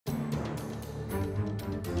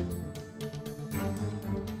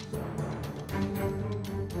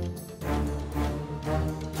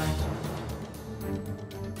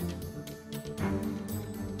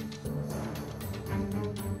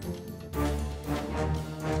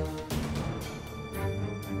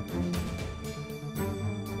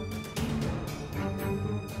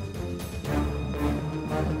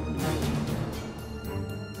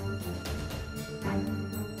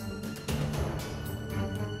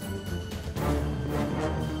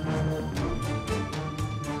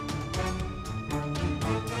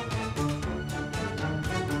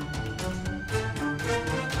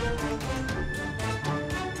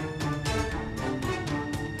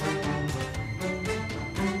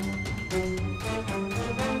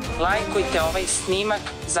Lajkujte ovaj snimak,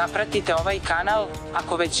 zapratite ovaj kanal,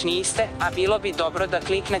 ako već niste, a bilo bi dobro da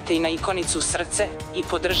kliknete i na ikonicu srce i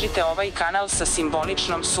podržite ovaj kanal sa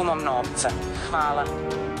simboličnom sumom novca. Hvala.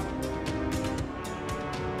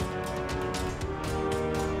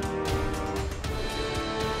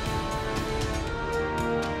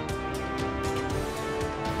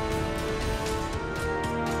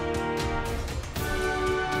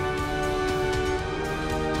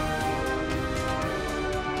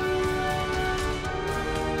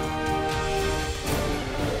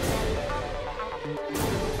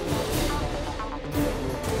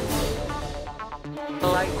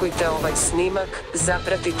 Lajkujte ovaj snimak,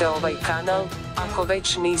 zapratite ovaj kanal, ako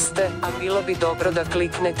već niste, a bilo bi dobro da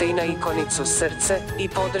kliknete i na ikonicu srce i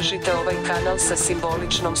podržite ovaj kanal sa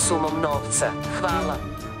simboličnom sumom novca.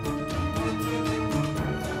 Hvala.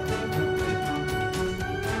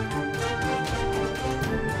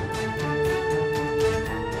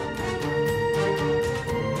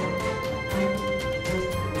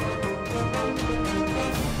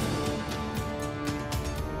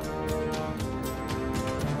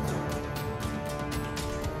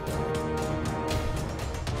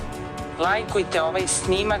 Lajkujte ovaj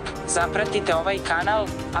snimak, zapratite ovaj kanal,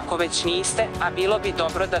 ako već niste, a bilo bi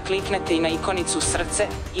dobro da kliknete i na ikonicu srce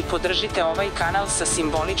i podržite ovaj kanal sa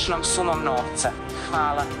simboličnom sumom novca.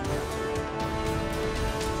 Hvala.